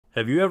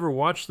Have you ever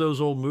watched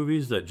those old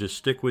movies that just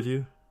stick with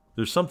you?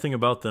 There's something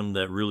about them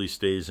that really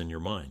stays in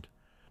your mind.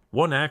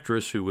 One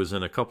actress who was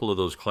in a couple of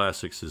those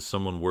classics is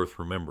someone worth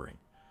remembering.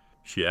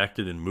 She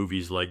acted in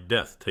movies like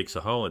Death Takes a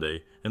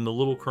Holiday and The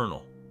Little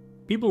Colonel.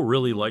 People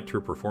really liked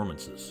her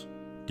performances.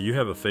 Do you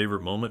have a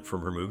favorite moment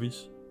from her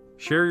movies?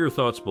 Share your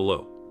thoughts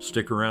below.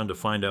 Stick around to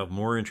find out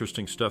more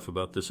interesting stuff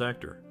about this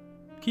actor.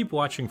 Keep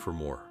watching for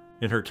more.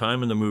 In her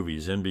time in the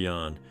movies and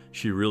beyond,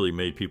 she really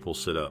made people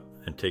sit up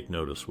and take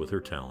notice with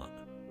her talent.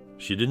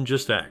 She didn't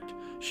just act,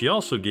 she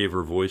also gave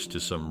her voice to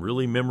some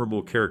really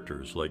memorable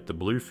characters like the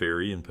Blue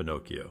Fairy and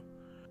Pinocchio.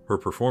 Her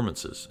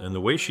performances and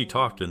the way she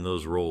talked in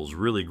those roles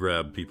really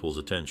grabbed people's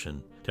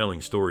attention,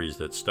 telling stories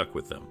that stuck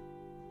with them.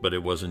 But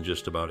it wasn't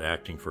just about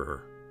acting for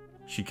her.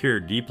 She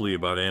cared deeply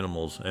about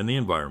animals and the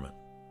environment.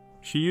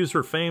 She used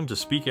her fame to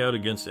speak out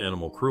against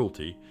animal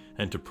cruelty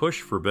and to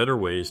push for better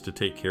ways to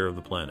take care of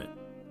the planet.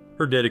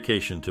 Her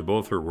dedication to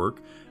both her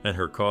work and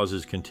her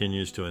causes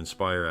continues to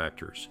inspire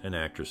actors and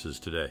actresses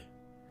today.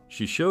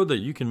 She showed that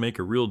you can make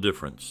a real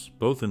difference,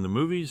 both in the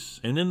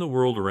movies and in the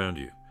world around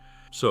you.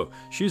 So,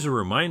 she's a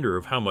reminder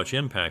of how much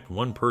impact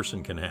one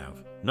person can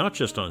have, not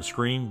just on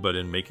screen, but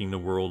in making the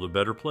world a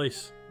better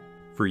place.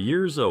 For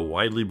years, a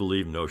widely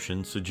believed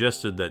notion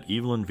suggested that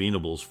Evelyn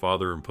Venable's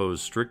father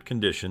imposed strict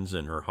conditions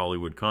in her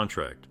Hollywood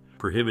contract,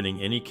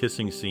 prohibiting any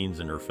kissing scenes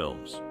in her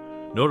films.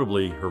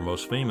 Notably, her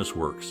most famous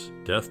works,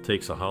 Death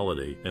Takes a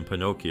Holiday and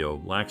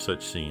Pinocchio, lack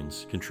such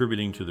scenes,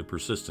 contributing to the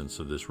persistence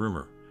of this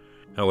rumor.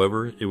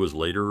 However, it was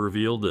later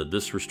revealed that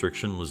this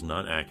restriction was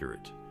not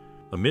accurate.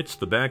 Amidst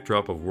the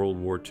backdrop of World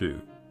War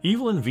II,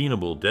 Evelyn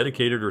Venable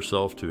dedicated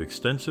herself to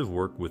extensive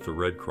work with the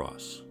Red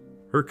Cross.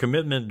 Her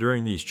commitment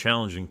during these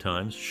challenging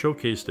times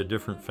showcased a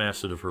different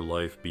facet of her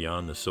life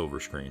beyond the silver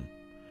screen.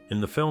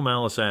 In the film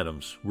Alice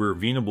Adams, where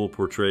Venable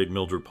portrayed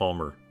Mildred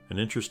Palmer, an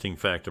interesting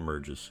fact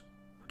emerges.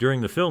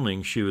 During the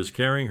filming, she was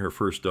carrying her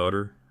first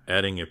daughter,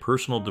 adding a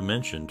personal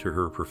dimension to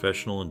her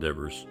professional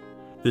endeavors.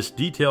 This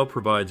detail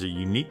provides a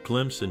unique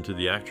glimpse into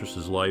the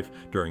actress's life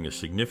during a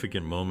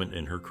significant moment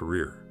in her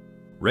career.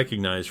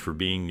 Recognized for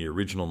being the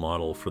original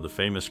model for the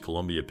famous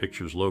Columbia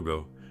Pictures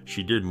logo,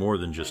 she did more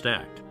than just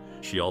act.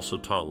 She also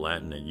taught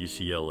Latin at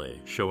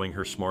UCLA, showing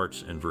her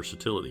smarts and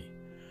versatility.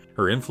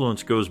 Her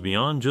influence goes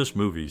beyond just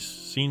movies,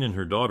 seen in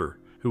her daughter,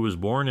 who was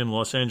born in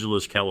Los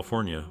Angeles,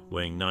 California,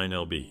 weighing 9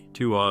 lb,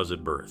 2 Oz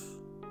at birth.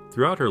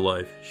 Throughout her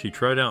life, she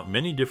tried out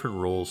many different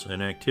roles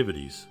and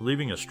activities,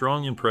 leaving a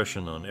strong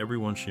impression on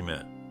everyone she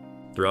met.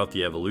 Throughout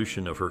the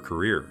evolution of her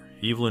career,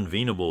 Evelyn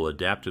Venable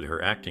adapted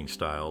her acting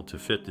style to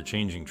fit the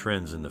changing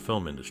trends in the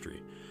film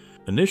industry.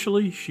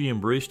 Initially, she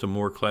embraced a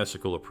more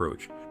classical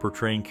approach,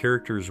 portraying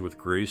characters with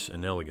grace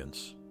and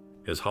elegance.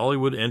 As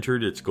Hollywood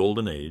entered its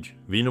golden age,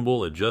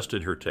 Venable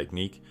adjusted her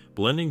technique,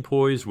 blending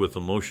poise with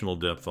emotional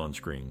depth on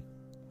screen.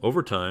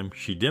 Over time,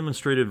 she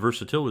demonstrated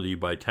versatility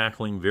by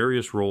tackling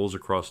various roles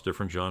across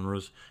different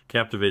genres,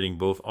 captivating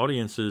both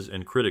audiences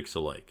and critics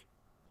alike.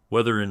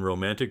 Whether in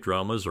romantic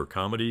dramas or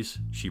comedies,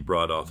 she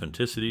brought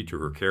authenticity to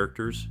her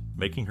characters,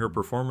 making her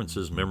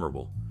performances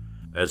memorable.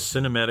 As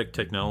cinematic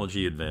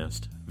technology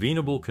advanced,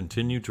 Venable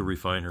continued to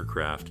refine her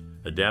craft,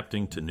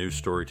 adapting to new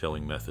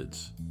storytelling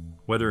methods.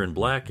 Whether in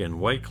black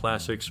and white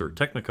classics or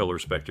Technicolor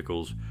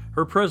spectacles,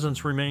 her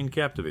presence remained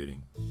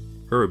captivating.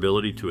 Her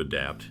ability to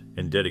adapt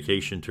and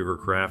dedication to her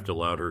craft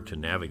allowed her to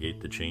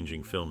navigate the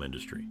changing film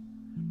industry.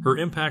 Her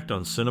impact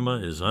on cinema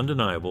is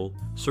undeniable,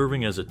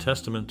 serving as a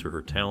testament to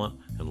her talent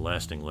and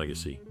lasting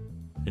legacy.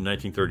 In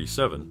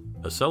 1937,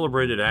 a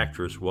celebrated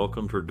actress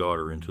welcomed her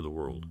daughter into the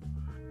world.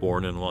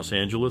 Born in Los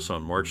Angeles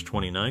on March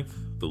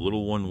 29th, the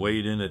little one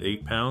weighed in at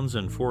 8 pounds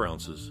and 4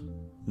 ounces.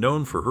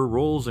 Known for her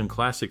roles in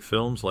classic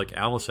films like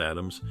Alice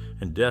Adams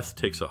and Death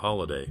Takes a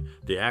Holiday,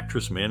 the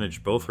actress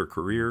managed both her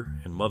career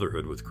and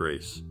motherhood with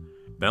grace.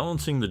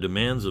 Balancing the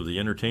demands of the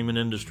entertainment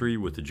industry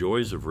with the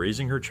joys of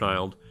raising her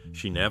child,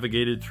 she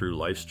navigated through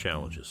life's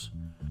challenges.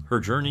 Her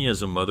journey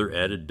as a mother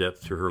added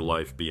depth to her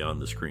life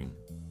beyond the screen.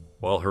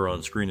 While her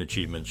on-screen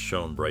achievements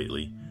shone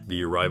brightly,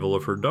 the arrival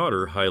of her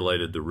daughter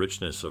highlighted the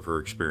richness of her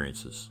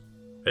experiences.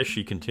 As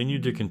she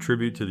continued to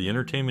contribute to the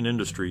entertainment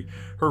industry,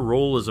 her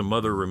role as a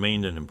mother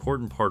remained an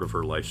important part of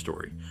her life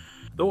story.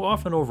 Though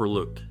often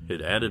overlooked,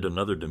 it added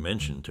another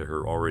dimension to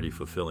her already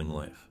fulfilling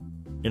life.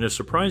 In a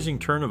surprising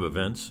turn of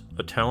events,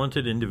 a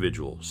talented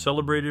individual,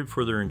 celebrated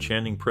for their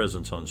enchanting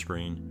presence on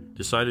screen,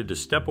 decided to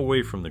step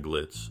away from the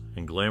glitz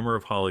and glamour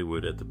of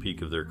Hollywood at the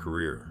peak of their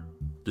career.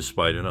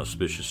 Despite an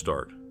auspicious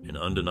start and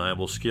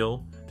undeniable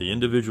skill, the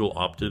individual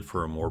opted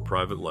for a more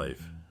private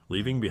life,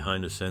 leaving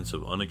behind a sense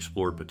of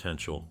unexplored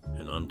potential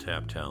and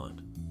untapped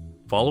talent.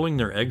 Following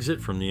their exit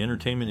from the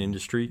entertainment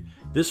industry,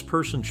 this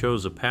person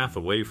chose a path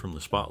away from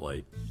the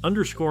spotlight,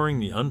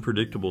 underscoring the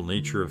unpredictable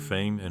nature of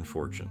fame and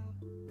fortune.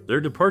 Their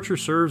departure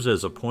serves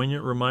as a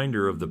poignant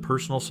reminder of the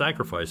personal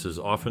sacrifices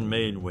often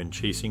made when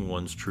chasing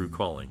one's true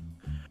calling.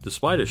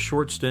 Despite a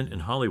short stint in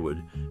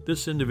Hollywood,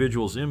 this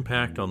individual's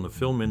impact on the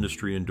film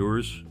industry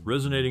endures,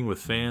 resonating with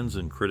fans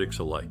and critics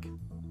alike.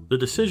 The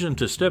decision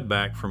to step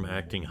back from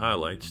acting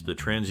highlights the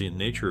transient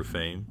nature of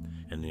fame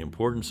and the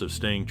importance of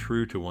staying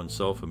true to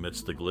oneself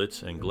amidst the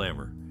glitz and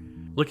glamour.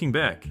 Looking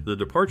back, the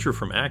departure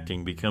from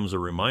acting becomes a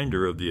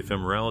reminder of the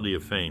ephemerality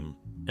of fame,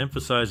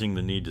 emphasizing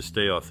the need to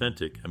stay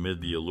authentic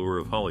amid the allure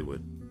of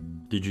Hollywood.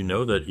 Did you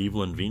know that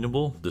Evelyn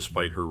Venable,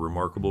 despite her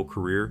remarkable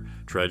career,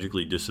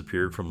 tragically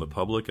disappeared from the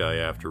public eye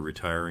after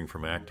retiring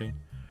from acting?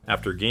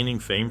 After gaining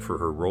fame for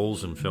her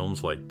roles in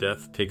films like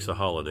Death Takes a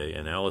Holiday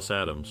and Alice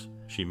Adams,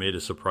 she made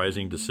a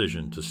surprising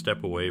decision to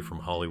step away from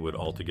Hollywood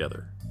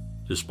altogether.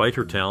 Despite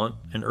her talent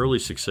and early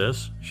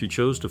success, she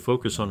chose to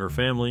focus on her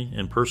family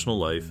and personal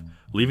life,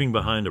 leaving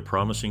behind a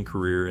promising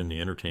career in the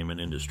entertainment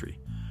industry.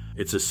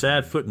 It's a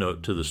sad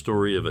footnote to the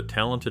story of a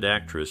talented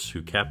actress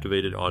who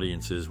captivated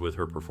audiences with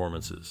her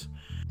performances.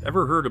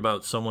 Ever heard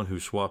about someone who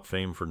swapped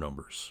fame for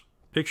numbers?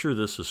 Picture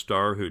this: a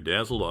star who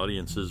dazzled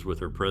audiences with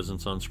her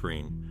presence on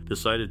screen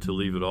decided to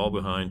leave it all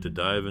behind to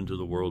dive into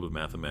the world of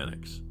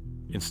mathematics.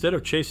 Instead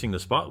of chasing the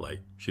spotlight,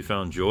 she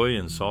found joy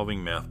in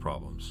solving math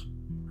problems.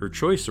 Her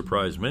choice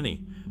surprised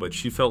many, but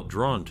she felt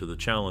drawn to the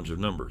challenge of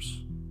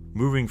numbers.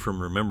 Moving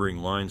from remembering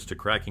lines to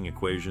cracking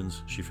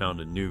equations, she found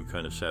a new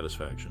kind of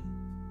satisfaction.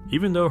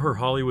 Even though her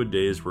Hollywood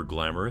days were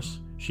glamorous,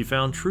 she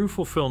found true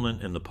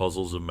fulfillment in the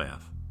puzzles of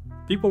math.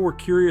 People were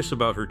curious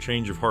about her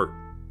change of heart,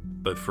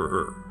 but for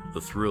her,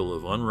 the thrill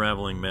of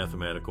unraveling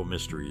mathematical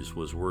mysteries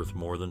was worth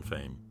more than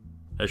fame.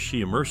 As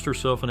she immersed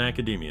herself in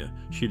academia,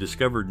 she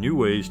discovered new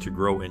ways to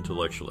grow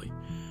intellectually.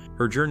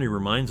 Her journey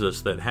reminds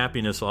us that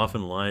happiness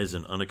often lies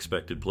in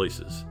unexpected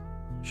places.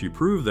 She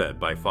proved that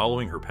by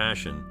following her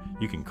passion,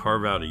 you can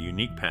carve out a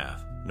unique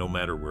path, no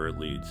matter where it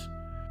leads.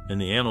 In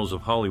the annals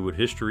of Hollywood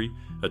history,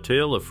 a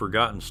tale of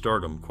forgotten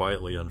stardom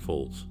quietly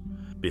unfolds.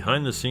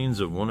 Behind the scenes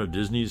of one of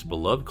Disney's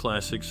beloved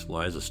classics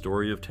lies a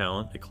story of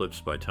talent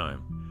eclipsed by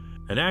time.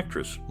 An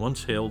actress,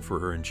 once hailed for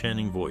her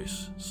enchanting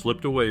voice,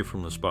 slipped away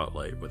from the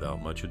spotlight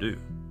without much ado.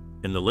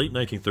 In the late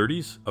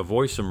 1930s, a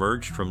voice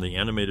emerged from the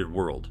animated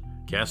world,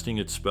 casting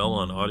its spell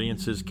on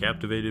audiences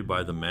captivated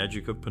by the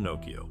magic of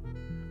Pinocchio.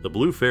 The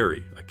Blue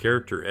Fairy, a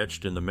character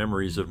etched in the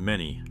memories of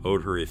many,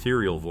 owed her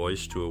ethereal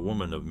voice to a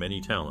woman of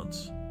many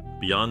talents.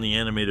 Beyond the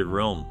animated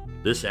realm,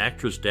 this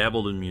actress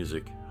dabbled in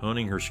music,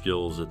 honing her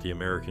skills at the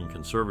American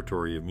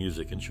Conservatory of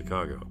Music in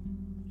Chicago.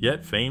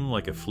 Yet fame,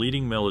 like a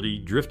fleeting melody,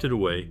 drifted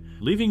away,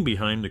 leaving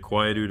behind the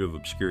quietude of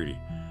obscurity.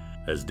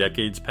 As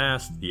decades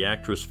passed, the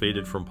actress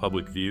faded from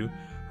public view,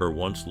 her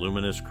once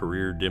luminous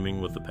career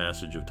dimming with the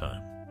passage of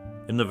time.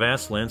 In the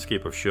vast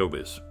landscape of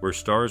showbiz, where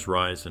stars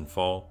rise and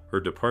fall, her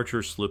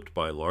departure slipped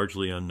by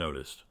largely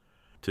unnoticed.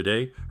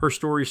 Today, her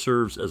story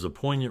serves as a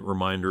poignant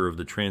reminder of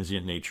the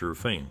transient nature of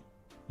fame.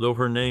 Though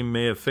her name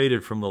may have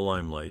faded from the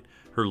limelight,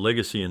 her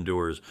legacy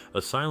endures,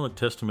 a silent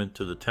testament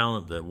to the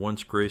talent that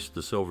once graced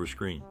the silver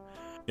screen.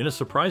 In a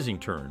surprising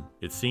turn,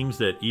 it seems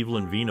that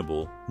Evelyn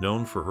Venable,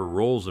 known for her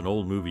roles in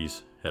old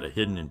movies, had a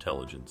hidden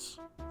intelligence.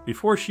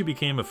 Before she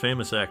became a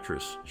famous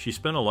actress, she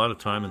spent a lot of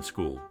time in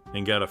school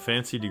and got a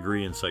fancy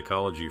degree in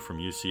psychology from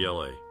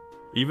UCLA.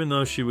 Even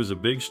though she was a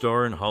big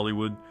star in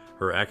Hollywood,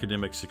 her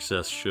academic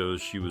success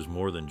shows she was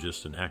more than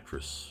just an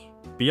actress.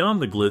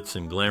 Beyond the glitz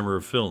and glamour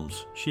of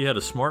films, she had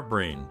a smart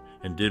brain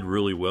and did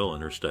really well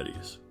in her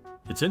studies.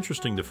 It's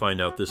interesting to find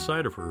out this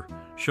side of her,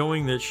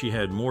 showing that she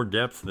had more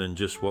depth than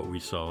just what we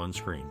saw on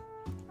screen.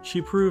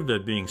 She proved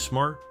that being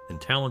smart and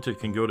talented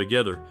can go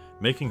together,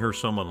 making her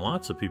someone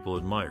lots of people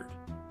admired.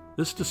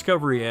 This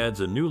discovery adds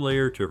a new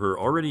layer to her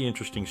already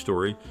interesting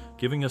story,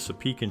 giving us a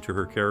peek into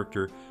her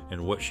character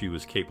and what she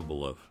was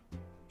capable of.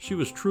 She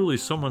was truly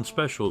someone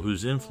special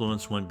whose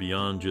influence went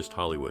beyond just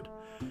Hollywood.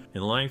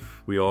 In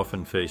life, we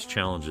often face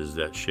challenges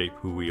that shape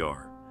who we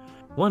are.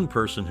 One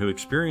person who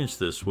experienced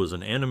this was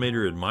an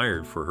animator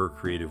admired for her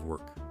creative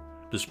work.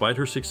 Despite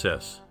her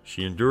success,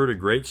 she endured a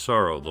great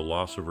sorrow, the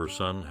loss of her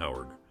son,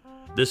 Howard.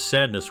 This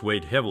sadness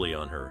weighed heavily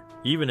on her,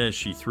 even as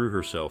she threw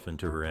herself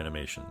into her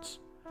animations.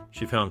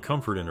 She found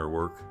comfort in her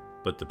work,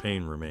 but the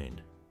pain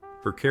remained.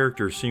 Her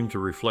character seemed to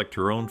reflect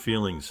her own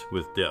feelings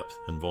with depth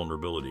and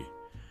vulnerability.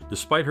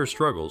 Despite her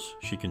struggles,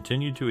 she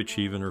continued to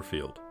achieve in her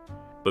field.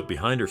 But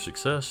behind her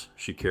success,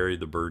 she carried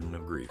the burden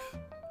of grief.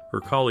 Her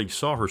colleagues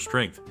saw her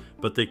strength,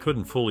 but they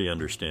couldn't fully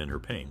understand her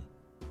pain.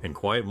 In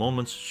quiet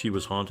moments, she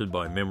was haunted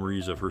by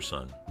memories of her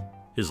son.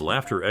 His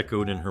laughter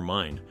echoed in her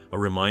mind, a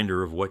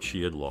reminder of what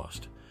she had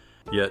lost.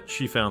 Yet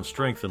she found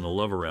strength in the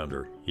love around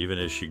her, even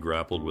as she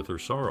grappled with her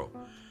sorrow.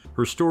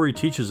 Her story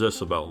teaches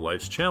us about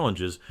life's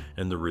challenges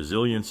and the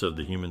resilience of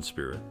the human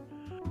spirit.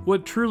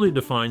 What truly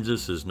defines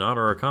us is not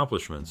our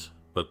accomplishments,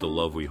 but the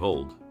love we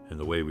hold and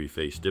the way we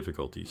face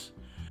difficulties.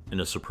 In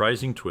a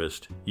surprising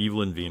twist,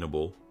 Evelyn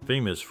Venable,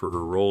 famous for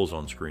her roles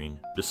on screen,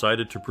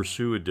 decided to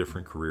pursue a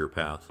different career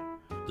path.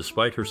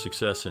 Despite her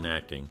success in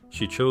acting,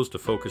 she chose to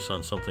focus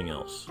on something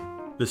else.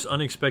 This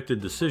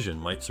unexpected decision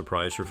might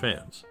surprise her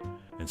fans.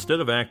 Instead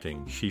of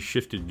acting, she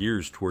shifted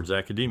gears towards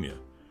academia.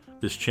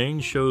 This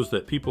change shows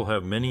that people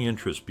have many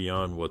interests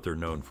beyond what they're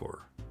known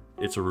for.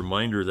 It's a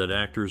reminder that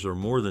actors are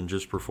more than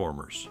just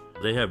performers.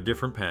 They have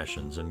different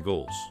passions and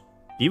goals.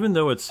 Even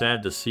though it's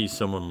sad to see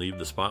someone leave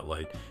the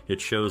spotlight,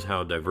 it shows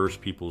how diverse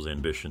people's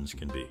ambitions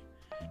can be.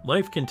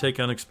 Life can take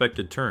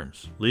unexpected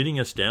turns, leading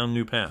us down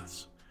new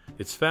paths.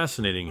 It's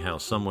fascinating how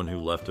someone who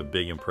left a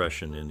big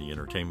impression in the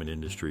entertainment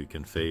industry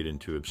can fade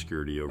into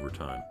obscurity over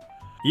time.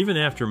 Even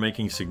after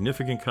making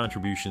significant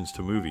contributions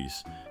to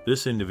movies,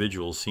 this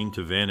individual seemed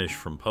to vanish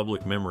from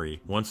public memory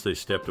once they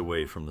stepped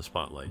away from the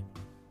spotlight.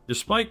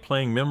 Despite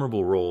playing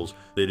memorable roles,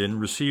 they didn't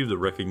receive the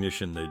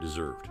recognition they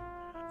deserved.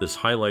 This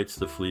highlights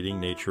the fleeting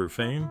nature of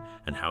fame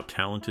and how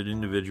talented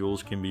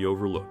individuals can be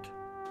overlooked.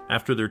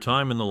 After their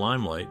time in the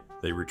limelight,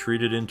 they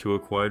retreated into a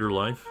quieter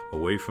life,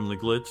 away from the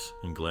glitz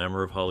and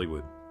glamour of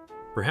Hollywood.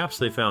 Perhaps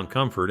they found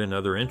comfort in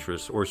other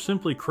interests or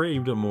simply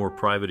craved a more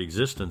private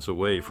existence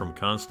away from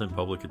constant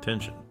public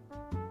attention.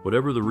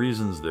 Whatever the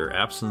reasons, their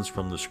absence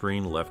from the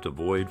screen left a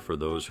void for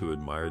those who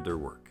admired their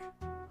work.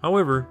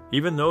 However,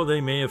 even though they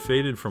may have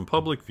faded from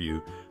public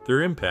view,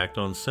 their impact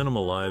on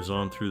cinema lives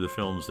on through the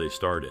films they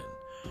starred in.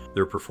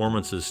 Their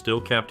performances still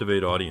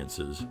captivate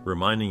audiences,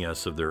 reminding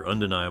us of their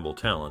undeniable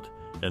talent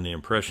and the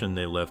impression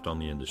they left on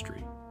the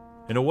industry.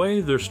 In a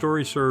way, their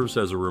story serves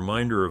as a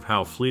reminder of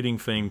how fleeting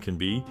fame can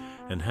be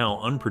and how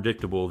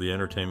unpredictable the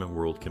entertainment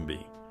world can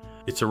be.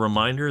 It's a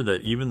reminder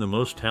that even the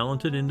most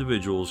talented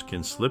individuals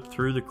can slip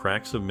through the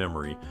cracks of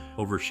memory,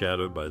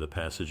 overshadowed by the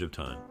passage of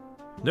time.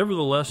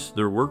 Nevertheless,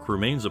 their work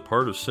remains a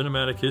part of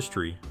cinematic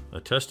history, a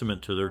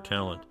testament to their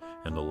talent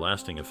and the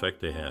lasting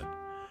effect they had.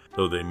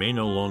 Though they may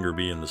no longer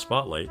be in the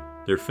spotlight,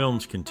 their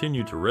films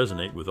continue to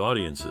resonate with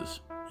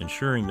audiences,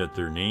 ensuring that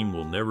their name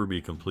will never be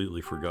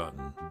completely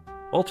forgotten.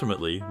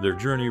 Ultimately, their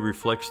journey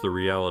reflects the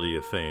reality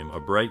of fame, a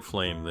bright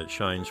flame that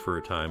shines for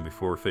a time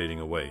before fading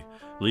away,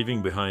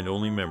 leaving behind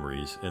only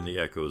memories and the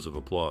echoes of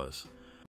applause.